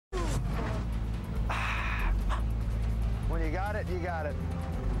You got it, you got it.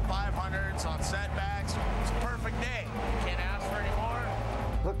 500s on setbacks. It's a perfect day. Can't ask for any more.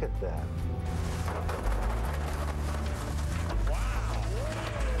 Look at that. Wow.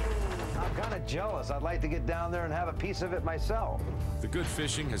 I'm kind of jealous. I'd like to get down there and have a piece of it myself. The good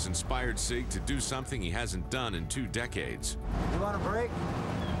fishing has inspired Sig to do something he hasn't done in 2 decades. You want a break?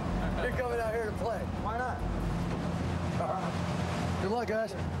 You're coming out here to play. Why not? Good luck,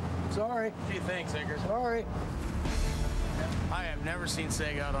 guys. Sorry. Gee, thanks, Edgar. Sorry. I have never seen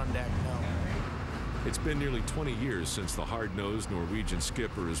Sig out on deck, no. It's been nearly 20 years since the hard-nosed Norwegian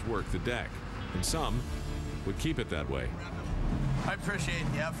skipper has worked the deck, and some would keep it that way. I appreciate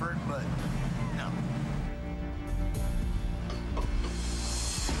the effort, but no.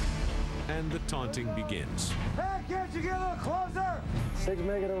 And the taunting begins. Hey, can't you get a little closer? Sig's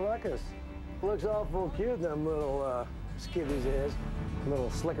making a ruckus. Looks awful cute, them little skivvies of his.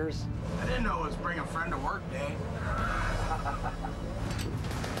 Little slickers. I didn't know it was bring a friend to work day.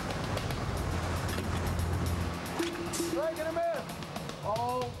 Breaking him in.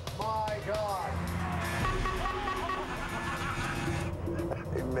 Oh my God.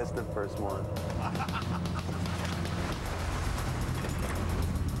 He missed the first one.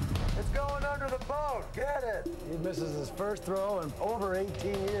 It's going under the boat. Get it. He misses his first throw in over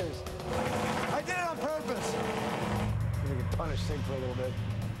 18 years. I did it on purpose. We can punish Sig for a little bit.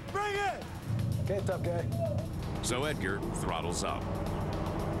 Bring it. Okay, tough guy. So Edgar throttles up.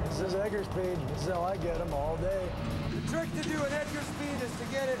 This is Edgar speed. This is how I get him all day. The trick to do an Edgar speed is to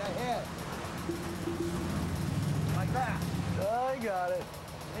get it ahead. Like that. Oh, you got it.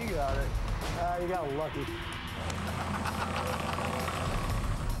 You got it. Ah, you got lucky.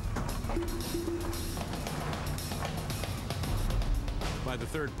 By the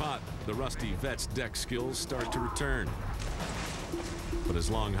third pot, the rusty vet's deck skills start to return. But his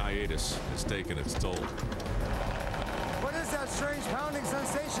long hiatus has taken its toll. What is that strange pounding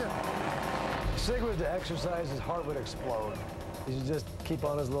sensation? Sig was to exercise, his heart would explode. He should just keep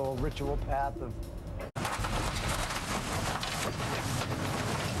on his little ritual path of...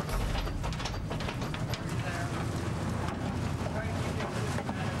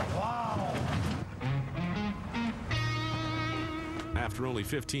 Wow. After only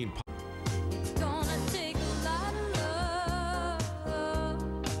 15 It's gonna take a lot of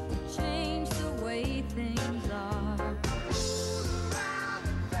love to change the way things are.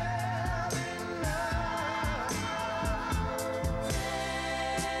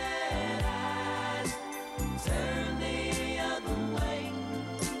 Turn the other way.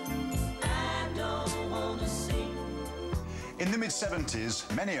 I don't wanna see. In the mid-70s,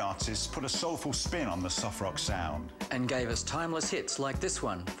 many artists put a soulful spin on the soft rock sound. And gave us timeless hits like this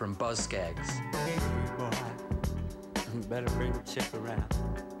one from Boz Scaggs. Hey, boy, better bring the chick around.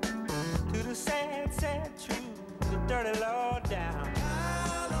 To the sad, sad truth, the dirty law down.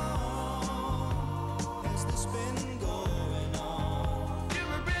 How long has this been going on?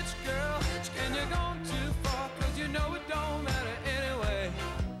 You're a rich girl, and you're gone too far, 'cause you know it don't matter anyway.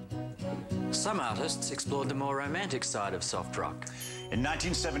 Some artists explored the more romantic side of soft rock. In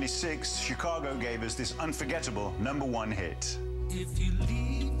 1976, Chicago gave us this unforgettable #1 hit. If you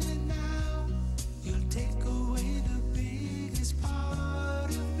leave me now, you'll take away the biggest part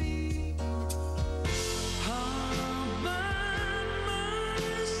of me. I'm by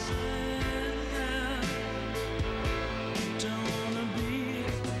myself. Don't wanna be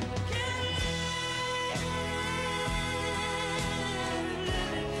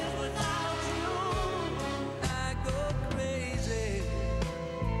living without you. I go crazy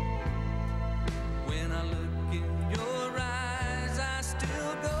when I look in your eyes. I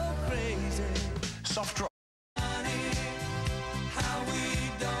still go crazy. Soft rock. Honey, how we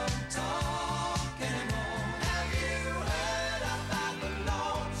don't talk anymore. Have you heard about the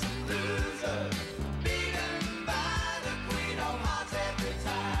lonesome loser? Beaten by the queen of hearts every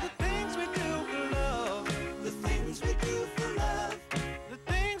time. The things we do for love. The things we do for love. The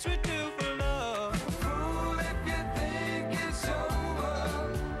things we do for love. Fool if you think it's over.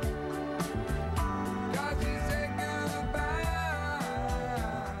 'Cause you said goodbye.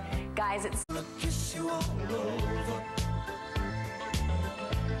 Guys, it's I'll kiss you all over again.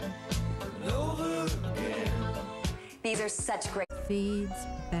 these are such great. Feeds,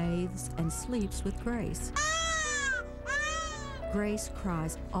 bathes, and sleeps with Grace. Grace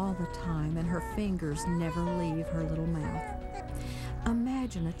cries all the time, and her fingers never leave her little mouth.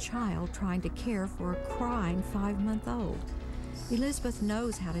 Imagine a child trying to care for a crying 5-month-old. Elizabeth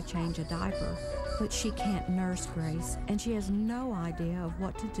knows how to change a diaper, but she can't nurse Grace, and she has no idea of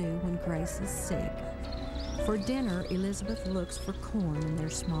what to do when Grace is sick. For dinner, Elizabeth looks for corn in their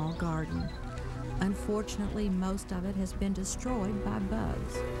small garden. Unfortunately, most of it has been destroyed by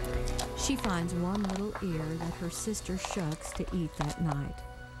bugs. She finds one little ear that her sister shucks to eat that night.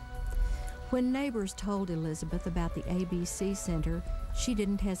 When neighbors told Elizabeth about the ABC Center, she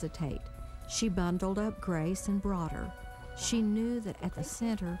didn't hesitate. She bundled up Grace and brought her. She knew that at the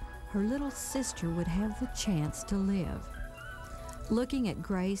center, her little sister would have the chance to live. Looking at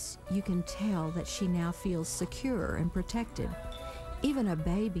Grace, you can tell that she now feels secure and protected. Even a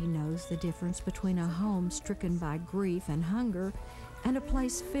baby knows the difference between a home stricken by grief and hunger and a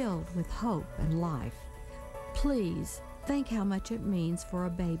place filled with hope and life. Please, think how much it means for a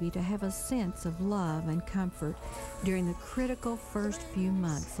baby to have a sense of love and comfort during the critical first few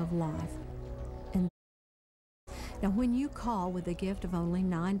months of life. And now, when you call with a gift of only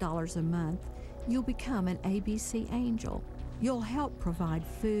 $9 a month, you'll become an ABC Angel. You'll help provide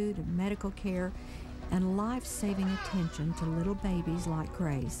food and medical care and life-saving attention to little babies like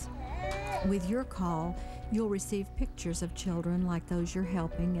Grace. With your call, you'll receive pictures of children like those you're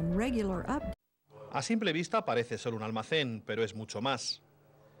helping and regular updates. A simple vista parece solo un almacén, pero es mucho más.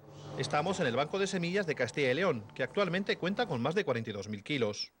 Estamos en el Banco de Semillas de Castilla y León, que actualmente cuenta con más de 42.000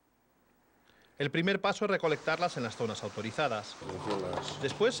 kilos. El primer paso es recolectarlas en las zonas autorizadas.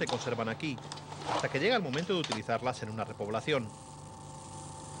 Después se conservan aquí, hasta que llega el momento de utilizarlas en una repoblación.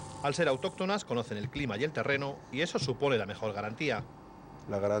 Al ser autóctonas, conocen el clima y el terreno, y eso supone la mejor garantía.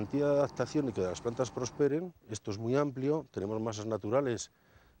 La garantía de adaptación y que las plantas prosperen, esto es muy amplio, tenemos masas naturales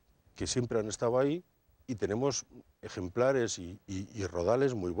que siempre han estado ahí y tenemos ejemplares y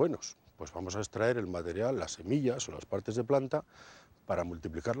rodales muy buenos. Pues vamos a extraer el material, las semillas o las partes de planta para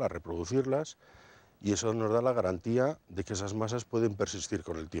multiplicarlas, reproducirlas, y eso nos da la garantía de que esas masas pueden persistir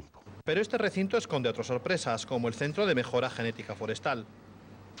con el tiempo. Pero este recinto esconde otras sorpresas, como el Centro de Mejora Genética Forestal.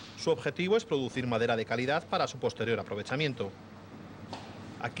 Su objetivo es producir madera de calidad para su posterior aprovechamiento.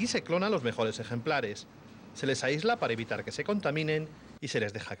 Aquí se clonan los mejores ejemplares, se les aísla para evitar que se contaminen y se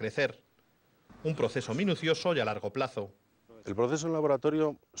les deja crecer. Un proceso minucioso y a largo plazo. El proceso en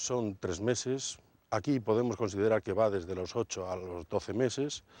laboratorio son 3 meses, aquí podemos considerar que va desde los 8 a los 12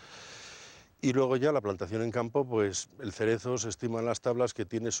 meses, y luego ya la plantación en campo, pues el cerezo se estima en las tablas que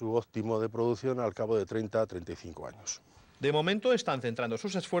tiene su óptimo de producción al cabo de 30 a 35 años. De momento están centrando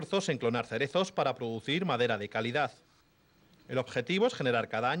sus esfuerzos en clonar cerezos para producir madera de calidad. El objetivo es generar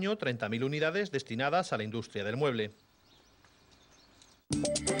cada año 30.000 unidades destinadas a la industria del mueble.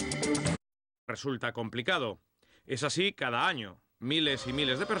 Resulta complicado. Es así cada año. Miles y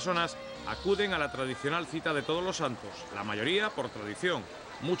miles de personas acuden a la tradicional cita de Todos los Santos, la mayoría por tradición,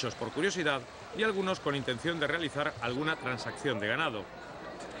 muchos por curiosidad y algunos con intención de realizar alguna transacción de ganado.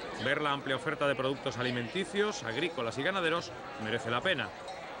 Ver la amplia oferta de productos alimenticios, agrícolas y ganaderos merece la pena,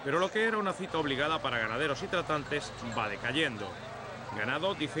 pero lo que era una cita obligada para ganaderos y tratantes va decayendo.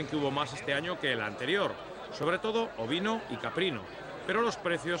 Ganado dicen que hubo más este año que el anterior, sobre todo ovino y caprino, pero los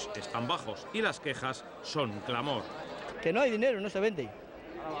precios están bajos y las quejas son un clamor. Que no hay dinero, no se vende,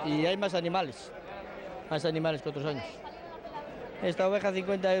 y hay más animales que otros años. Esta oveja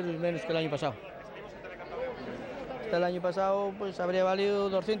 50 euros menos que el año pasado. El año pasado pues habría valido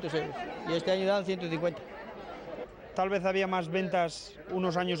 200 euros y este año dan 150. Tal vez había más ventas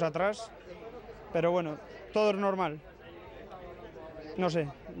unos años atrás, pero bueno, todo es normal. No sé,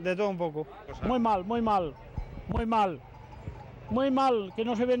 de todo un poco. Muy mal, muy mal, muy mal. Muy mal, que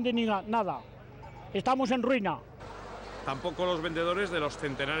no se vende ni nada. Estamos en ruina. Tampoco los vendedores de los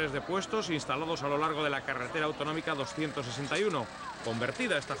centenares de puestos instalados a lo largo de la carretera autonómica 261,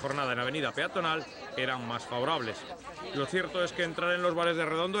 convertida esta jornada en avenida peatonal, eran más favorables. Lo cierto es que entrar en los bares de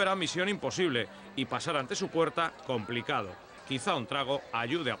Redondo era misión imposible y pasar ante su puerta complicado. Quizá un trago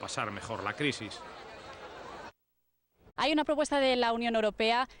ayude a pasar mejor la crisis. Hay una propuesta de la Unión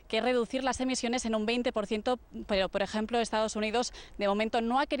Europea que es reducir las emisiones en un 20%, pero por ejemplo Estados Unidos de momento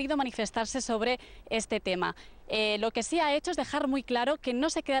no ha querido manifestarse sobre este tema. Lo que sí ha hecho es dejar muy claro que no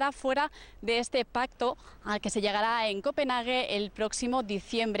se quedará fuera de este pacto al que se llegará en Copenhague el próximo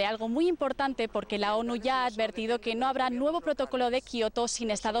diciembre. Algo muy importante porque la ONU ya ha advertido que no habrá nuevo protocolo de Kioto sin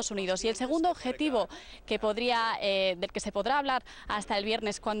Estados Unidos. Y el segundo objetivo del que se podrá hablar hasta el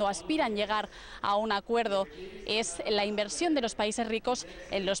viernes, cuando aspiran llegar a un acuerdo, es la inversión de los países ricos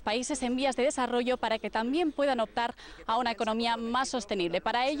en los países en vías de desarrollo para que también puedan optar a una economía más sostenible.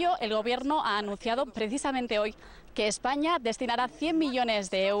 Para ello, el Gobierno ha anunciado precisamente hoy que España destinará 100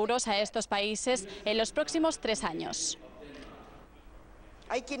 millones de euros a estos países en los próximos 3 años.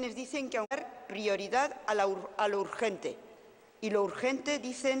 Hay quienes dicen que hay que dar prioridad a lo urgente, y lo urgente,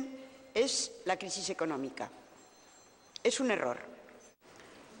 dicen, es la crisis económica. Es un error,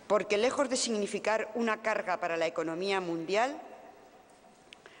 porque lejos de significar una carga para la economía mundial,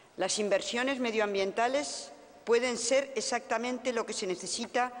 Las inversiones medioambientales pueden ser exactamente lo que se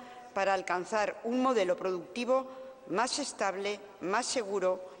necesita para alcanzar un modelo productivo más estable, más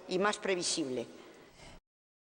seguro y más previsible.